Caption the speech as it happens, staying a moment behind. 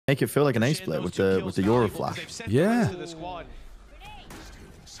Make it feel like an ace split with the Euro flash. Yeah.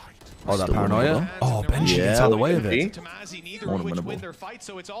 Oh, that Still paranoia. Oh, Benji gets out of the way of it. I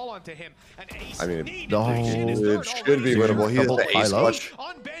mean, it should be winnable. He has the ace clutch.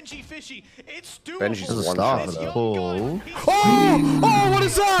 There's a Benji's one star shot. for that. Oh! Oh, what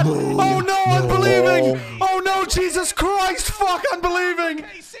is that? Oh, no, unbelieving. Oh, no, Jesus Christ. Fuck, unbelieving.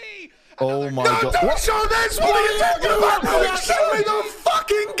 Oh my No, god. don't show this! What are you talking about? Show me the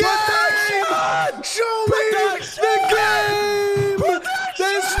fucking game! Show me the game!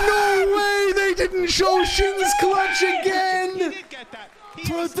 There's no way they didn't show Shin's clutch again!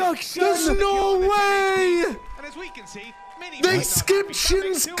 Production! There's no way! They skipped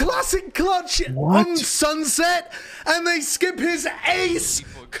Shin's classic clutch on Sunset, and they skip his ace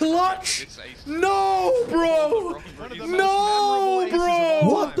clutch. No, bro. No, bro.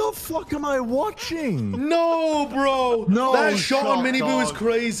 What the fuck am I watching? No, bro. No That shot on shot, Minibu is dog.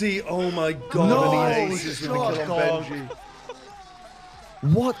 crazy. Oh my god. No and the ace is gonna shot, kill dog. Benji.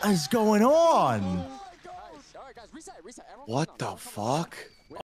 What is going on? What the fuck?